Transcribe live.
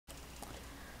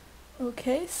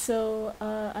Okay, so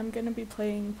I'm gonna be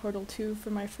playing Portal 2 for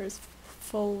my first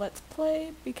full Let's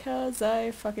Play because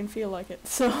I fucking feel like it.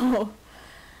 So,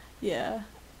 yeah.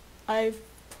 I've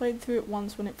played through it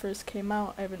once when it first came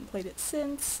out. I haven't played it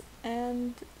since,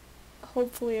 and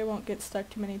hopefully I won't get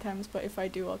stuck too many times, but if I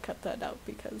do, I'll cut that out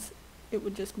because it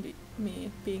would just be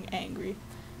me being angry.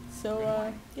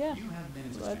 So, yeah.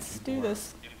 Let's do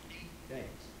this.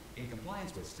 In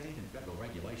compliance with state and federal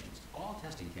regulations, all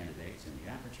testing candidates in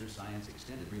the Aperture Science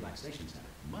Extended Relaxation Center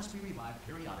must be revived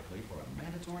periodically for a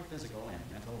mandatory physical and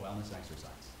mental wellness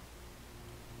exercise.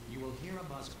 You will hear a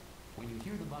buzzer. When you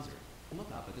hear the buzzer,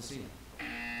 look up at the ceiling.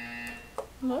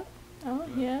 Look. Oh,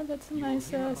 yeah, that's some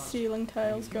nice ceiling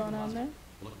tiles going on there.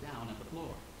 Look down at the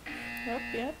floor. Oh,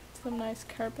 yeah, some nice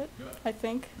carpet, I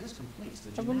think.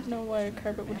 I wouldn't know why a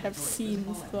carpet would have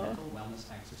seams, though.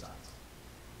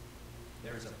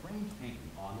 There is a framed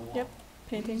painting on the wall. Yep,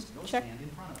 painting. Check.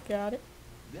 Got it.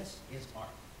 This is art.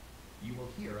 You will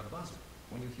hear a buzzer.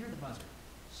 When you hear the buzzer,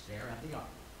 stare at the art.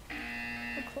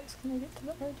 How close can I get to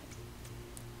the art?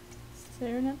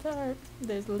 Staring at the art.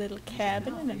 There's a little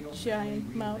cabin and a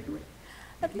giant mountain.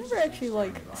 I've never actually,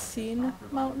 like, seen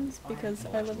mountains because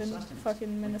I live in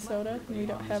fucking Minnesota and we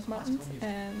don't have mountains,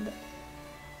 and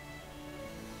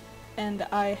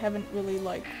I haven't really,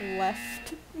 like,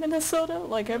 left Minnesota.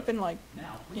 Like, I've been, like,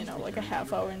 you know, like a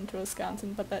half hour into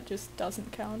Wisconsin, but that just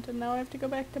doesn't count, and now I have to go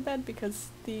back to bed because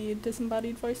the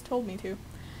disembodied voice told me to.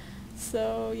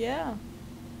 So, yeah.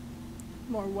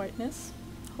 More whiteness.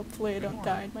 Hopefully I don't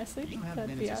die in my sleep.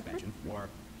 That'd be awkward.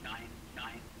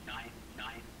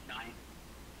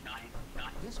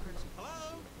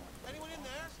 Hello? Anyone in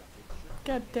there?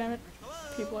 God damn it.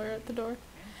 People are at the door.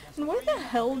 And where the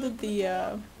hell did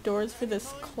the doors for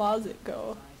this closet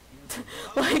go?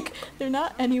 Like, they're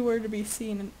not anywhere to be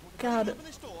seen. And God,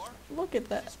 look at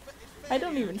that. I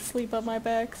don't even sleep on my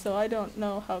back, so I don't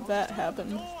know how that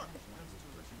happened.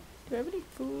 Do I have any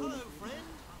food?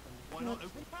 No.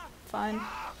 Fine.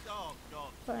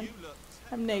 Fine.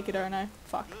 I'm naked, aren't I?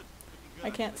 Fuck. I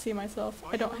can't see myself.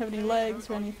 I don't have any legs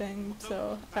or anything,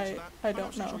 so I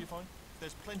don't know.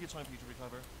 There's plenty of time for you to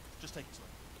recover. Just take it slow.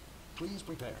 Please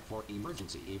prepare for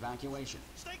emergency evacuation.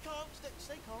 Stay calm,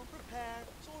 stay calm, prepare.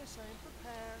 It's all I'm saying,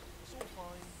 prepare. It's all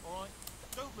fine, alright?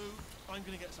 Don't move, I'm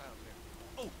gonna get us out of here.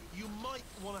 Oh, you might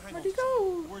want to hang on. Where'd he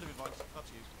go? Word of advice, up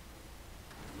to you.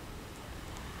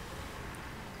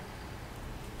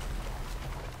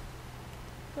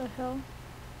 The hell?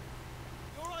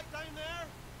 You alright down there?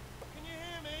 Can you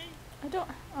hear me?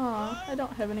 I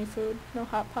don't have any food. No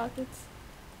Hot Pockets.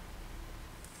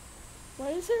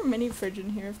 Why is there a mini fridge in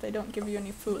here if they don't give you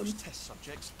any food? Most test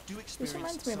subjects do experience this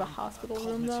reminds me of a hospital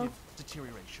room, though.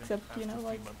 Except, you know,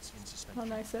 like, how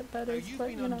nice that bed is,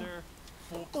 but, you know,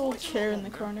 little chair in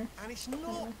the corner. And it's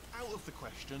not out of the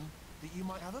question that you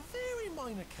might have a very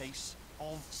minor case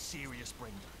of serious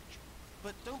brain damage.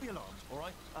 But don't be alarmed,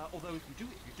 alright? Although if you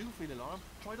do feel alarmed,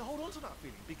 try to hold on to that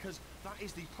feeling, because that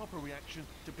is the proper reaction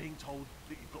to being told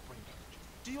that you've got brain damage.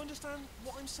 Do you understand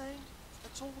what I'm saying?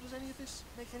 At all? Does any of this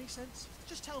make any sense?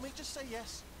 Just tell me, just say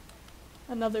yes.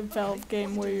 Another Valve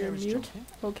game where you're mute.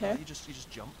 Okay. You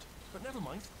just jumped. But never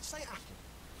mind. Say apple.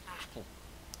 Apple.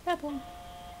 Apple.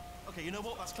 Okay, you know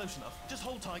what? That's close enough. Just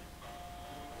hold tight.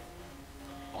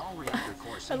 All reactor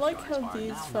core I like how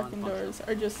these fucking doors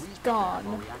are just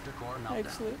gone.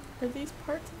 Actually, are these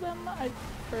parts of them?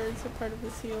 Or is it part of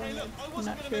the ceiling? Hey, look, I'm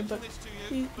not sure, but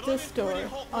this door,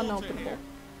 unopenable.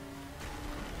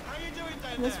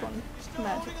 This one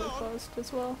magically closed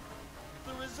as well.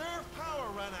 The reserve power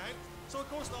ran out, so of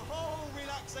course the whole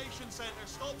relaxation center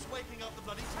stops waking up the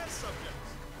bloody test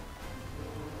subjects.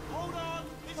 Hold on,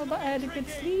 Oh, but I had a good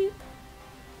sleep.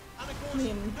 And of course, I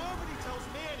mean, nobody tells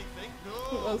me anything.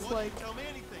 it was like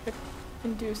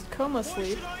induced coma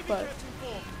sleep, but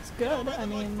it's good. I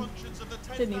mean,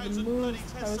 didn't even move.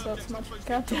 I was out so much.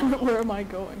 God damn it, where am I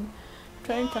going? I'm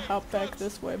trying to hop back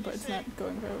this way, but it's not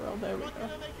going very well. There we go.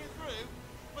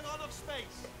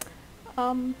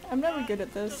 I'm never good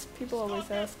at this. People always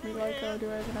ask me, like, oh,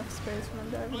 do I have enough space when I'm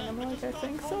driving? And I'm like, I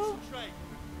think so.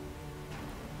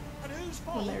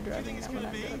 When they're driving, not when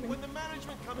I'm driving. When the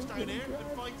management comes down here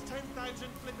and finds 10,000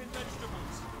 flipping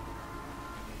vegetables.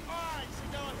 Alright, so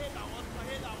no, I hear that one. I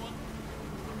hear that one.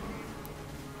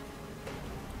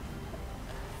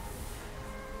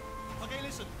 Okay,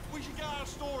 listen, we should get our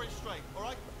story straight,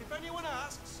 alright? If anyone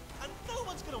asks, and no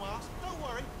one's going to ask, don't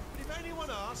worry, but if anyone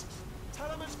asks, tell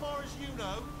them as far as you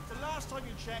know, the last time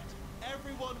you checked,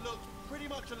 everyone looked pretty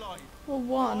much alive. Well,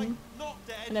 one, not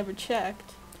dead. I never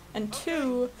checked. And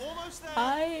two, Almost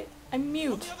there. I'm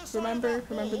mute. Remember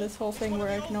this whole thing where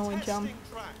I can only jump?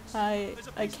 I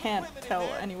can't tell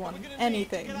anyone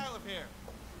anything. Get out of here.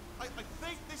 I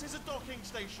think this is a docking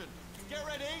station. Get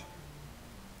ready.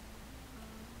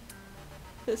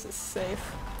 This is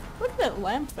safe. Look at that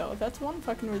lamp though, that's one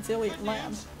fucking resilient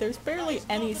lamp. There's barely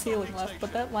any ceiling left,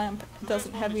 but that lamp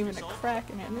doesn't have even a crack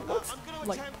in it, and it looks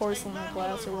like porcelain or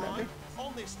glass or whatever.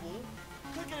 On this wall.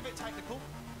 Could get a bit technical.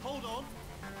 Hold on.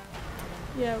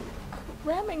 Yeah,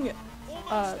 ramming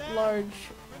large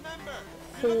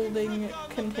holding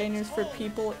containers for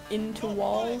people into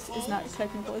walls is not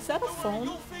technical. Is that a phone?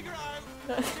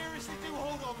 I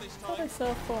thought I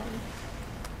saw a phone.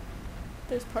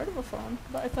 There's part of a phone,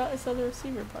 but I thought I saw the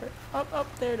receiver part. Oh,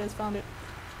 there it is, found it.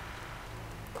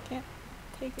 Can't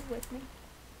take it with me.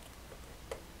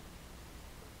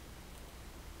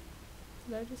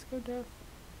 Did I just go deaf?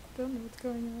 Don't know what's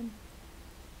going on.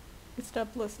 I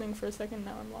stopped listening for a second,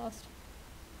 now I'm lost.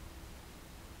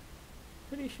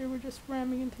 Pretty sure we're just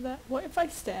ramming into that. What if I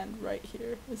stand right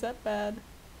here? Is that bad?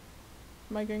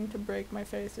 Am I going to break my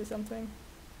face or something?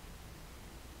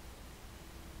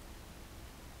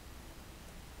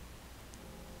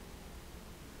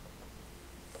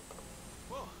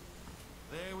 Well,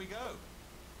 there we go.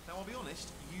 Now, I'll be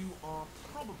honest, you are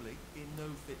probably in no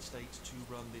fit state to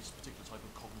run this particular type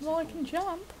of cognitive. Well, I can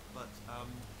jump. But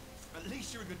at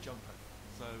least you're a good jumper.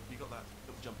 So you got that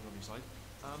little jumping on your side.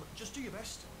 Just do your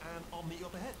best, and I'll meet you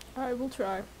up ahead. I will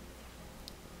try.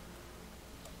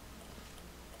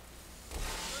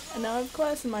 And now I have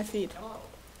glass in my feet. Hello,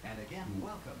 and again,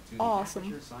 welcome to Awesome. the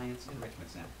Aperture Science Enrichment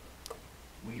Center.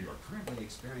 We are currently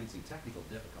experiencing technical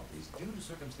difficulties due to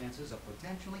circumstances of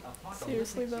potentially apocalyptic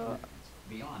Seriously though, significance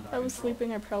beyond our I was control.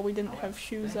 sleeping, I probably didn't have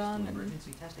shoes on, and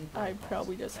I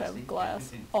probably just have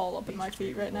glass all up in my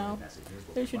feet right now.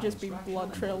 There should just be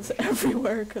blood trails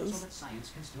everywhere, because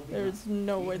there's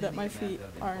nowhere that my feet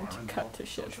aren't cut to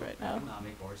shit right now.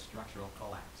 Economic or structural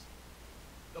collapse.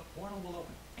 The portal will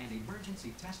open, and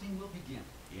emergency testing will begin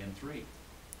in 3,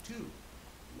 2,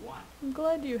 1. I'm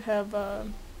glad you have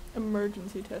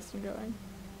emergency testing going.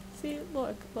 See,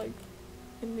 look, like,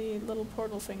 in the little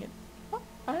portal thing, oh,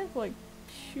 I have, like,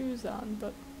 shoes on,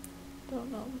 but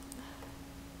don't know.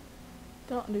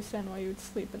 Don't understand why you would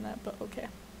sleep in that, but okay.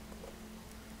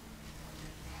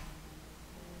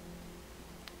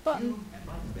 Button. Cube and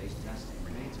button-based testing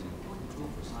remains an important tool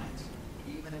for science,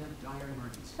 even in a dire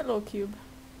emergency. Hello, Cube.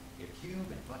 If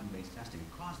cube and button-based testing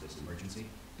caused this emergency,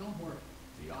 don't worry.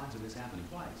 The odds of this happening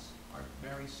twice are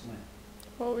very slim.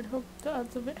 Well, we'd hope the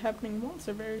odds of it happening once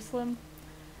are very slim.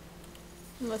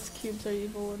 Unless cubes are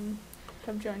evil and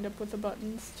have joined up with the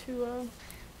buttons to,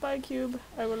 bye Cube,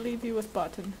 I will leave you with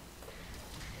button.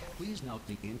 Please note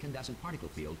the incandescent particle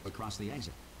field across the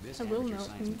exit. This I will Aperture note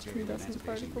Science Material incandescent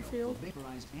Emancipation particle Grill will field.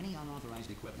 vaporize any unauthorized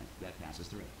equipment that passes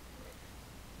through.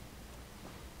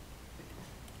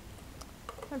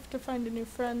 I have to find a new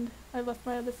friend. I left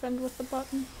my other friend with the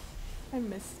button. I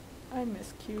miss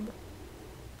Cube.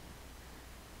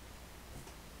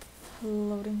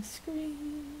 Loading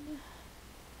screen.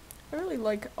 I really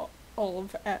like all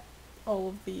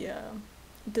of the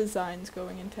designs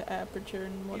going into Aperture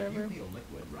and whatever. If you feel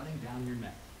liquid running down your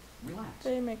neck, relax.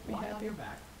 They make me Lie on happy. your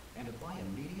back and apply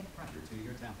immediate pressure to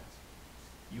your temples.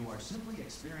 You are simply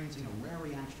experiencing a rare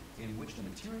reaction in which the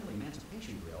material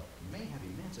emancipation grill may have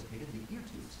emancipated the ear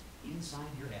tubes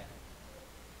inside your head.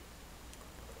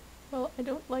 Well, I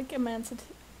don't like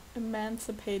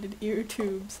emancipated ear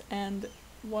tubes, and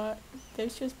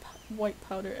there's just white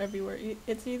powder everywhere.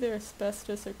 It's either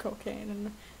asbestos or cocaine, and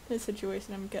in this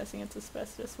situation I'm guessing it's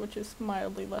asbestos, which is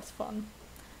mildly less fun.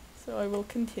 So I will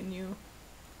continue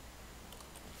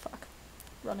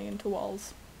running into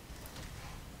walls.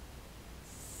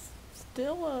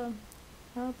 Still,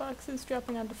 boxes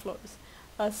dropping onto floors.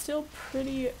 Still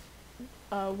pretty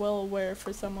well aware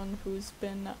for someone who's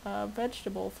been a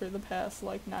vegetable for the past,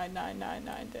 like,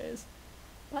 9999 days.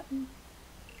 Button.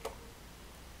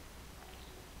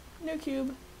 New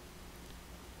cube.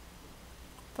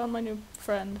 Found my new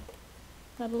friend.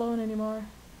 Not alone anymore.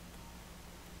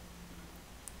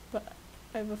 But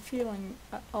I have a feeling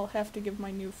I'll have to give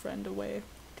my new friend away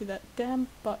to that damn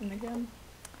button again.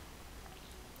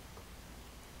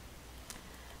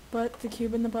 But the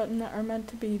cube and the button are meant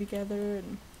to be together,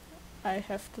 and I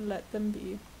have to let them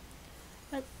be.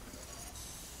 Did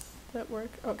that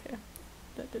work? Okay.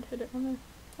 That did hit it on there.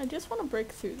 I just want to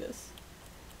break through this.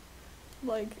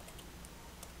 Like,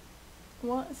 I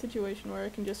want a situation where I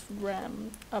can just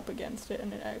ram up against it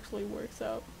and it actually works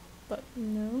out. But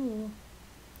no.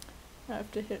 I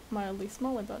have to hit mildly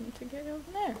smaller button to get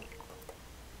over there.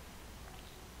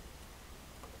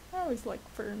 I always like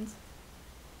ferns.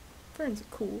 Ferns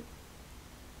are cool.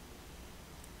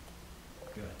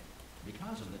 Good.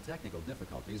 Because of the technical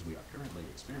difficulties we are currently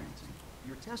experiencing,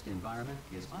 your test environment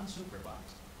is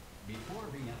unsupervised. Before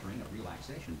re-entering a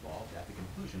relaxation vault at the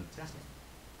conclusion of testing,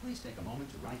 please take a moment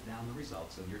to write down the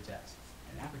results of your test.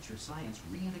 An Aperture Science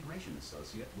Reintegration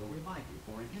Associate will revive you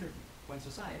for an interview when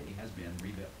society has been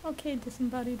rebuilt. Okay,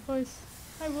 disembodied voice.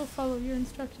 I will follow your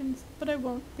instructions, but I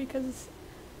won't because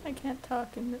I can't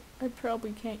talk and I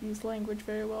probably can't use language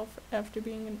very well after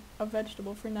being a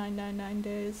vegetable for 999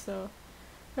 days, so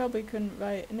probably couldn't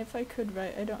write. And if I could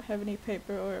write, I don't have any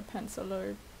paper or a pencil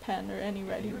or pen or any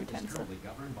writing The Earth is utensil. currently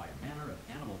governed by a manner of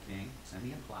animal king,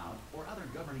 sentient cloud, or other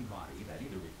governing body that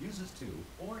either refuses to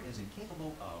or is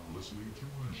incapable of listening to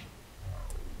reason.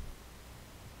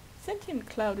 Sentient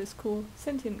Cloud is cool.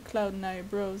 Sentient Cloud and I are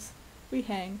bros. We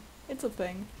hang. It's a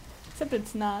thing. Except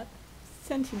it's not.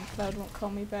 Sentient Cloud won't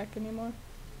call me back anymore.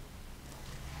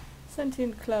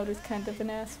 Sentient Cloud is kind of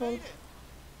an asshole. Made it.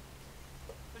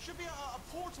 There should be a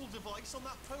portal device on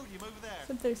that podium over there.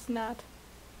 Except there's not.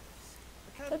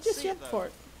 I can't So just see it, jump though. for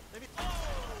it. Maybe. Oh!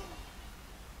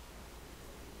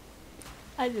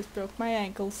 I just broke my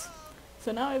ankles.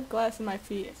 So now I have glass in my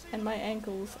feet and my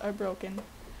ankles are broken.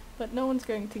 But no one's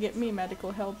going to get me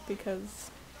medical help because,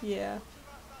 yeah.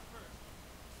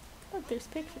 Look, there's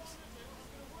pictures.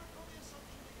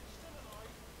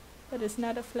 That is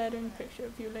not a flattering picture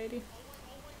of you, lady.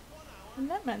 And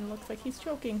that man looks like he's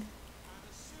choking.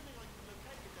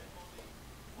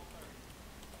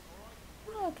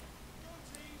 Look.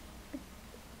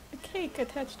 A cake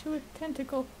attached to a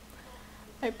tentacle.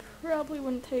 I probably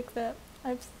wouldn't take that.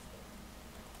 I've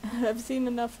seen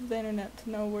enough of the internet to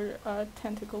know where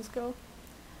tentacles go.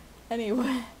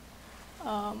 Anyway,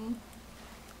 look,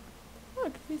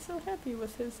 he's so happy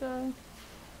with his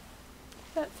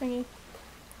that thingy.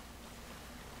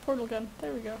 Portal gun.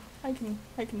 There we go. I can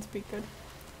speak good.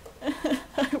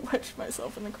 I wedged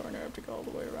myself in the corner. I have to go all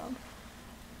the way around.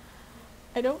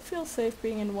 I don't feel safe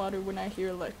being in water when I hear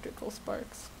electrical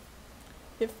sparks.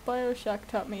 If Bioshock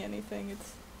taught me anything,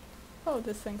 it's oh,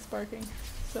 this thing's sparking.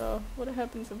 So, what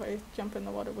happens if I jump in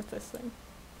the water with this thing?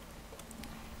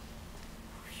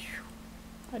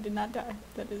 I did not die.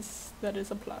 That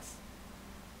is a plus.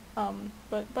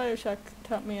 But Bioshock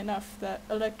taught me enough that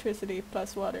electricity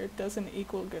plus water doesn't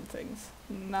equal good things.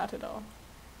 Not at all.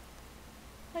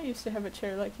 I used to have a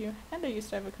chair like you, and I used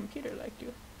to have a computer like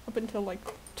you, up until like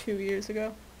 2 years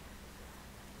ago.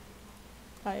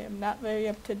 I am not very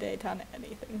up to date on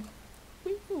anything.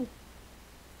 Woo-hoo.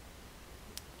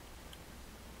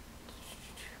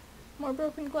 More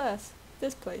broken glass.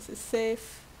 This place is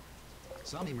safe.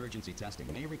 Some emergency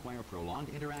testing may require prolonged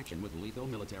interaction with lethal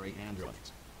military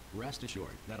androids. Rest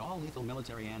assured that all lethal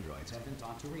military androids have been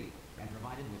taught to read and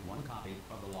provided with one copy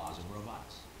of the Laws of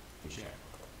Robotics to share.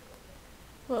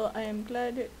 Well, I am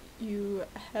glad you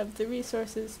have the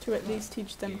resources to at least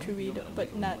teach them to read,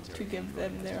 but not to give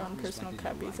them their own personal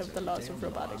copies of the Laws of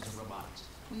Robotics.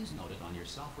 Please note it on your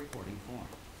self-reporting form.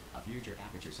 A future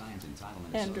Aperture Science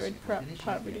entitlement Android associate will initiate the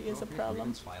poverty is a appropriate problem.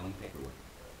 grievance filing paperwork.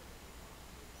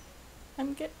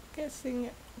 I'm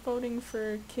guessing voting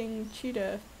for King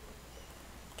Cheetah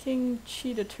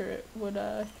Turret would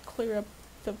clear up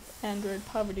the Android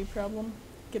poverty problem.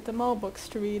 Get them all books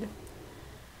to read.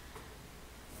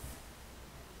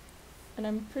 And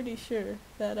I'm pretty sure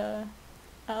that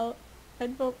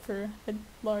I'd vote for a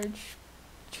large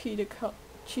cheetah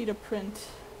print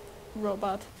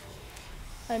robot.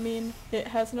 I mean, it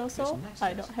has no soul.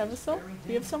 I don't have a soul.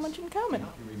 We have so much in common. To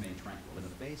help you remain tranquil in the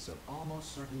face of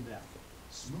almost certain death,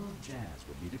 smooth jazz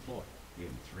will be deployed in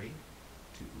 3,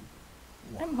 2,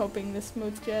 1. I'm hoping this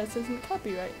smooth jazz isn't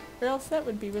copyright, or else that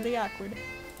would be really awkward.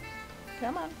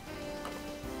 Come on.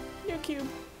 New cube.